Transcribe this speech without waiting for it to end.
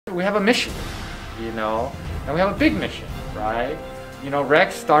We have a mission, you know, and we have a big mission, right? You know,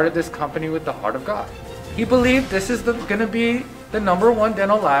 Rex started this company with the heart of God. He believed this is gonna be the #1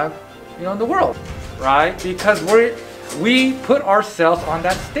 dental lab, you know, in the world, right? Because we put ourselves on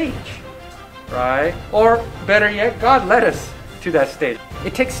that stage, right? Or better yet, God led us to that stage.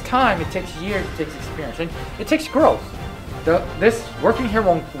 It takes time, it takes years, it takes experience, and it takes growth. This working here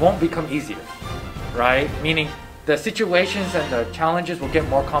won't become easier, right? Meaning the situations and the challenges will get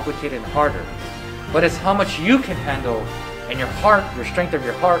more complicated and harder. But it's how much you can handle, and your heart, your strength of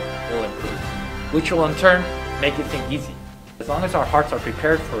your heart will improve, which will in turn make it seem easy. As long as our hearts are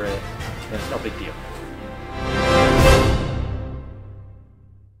prepared for it, then it's no big deal.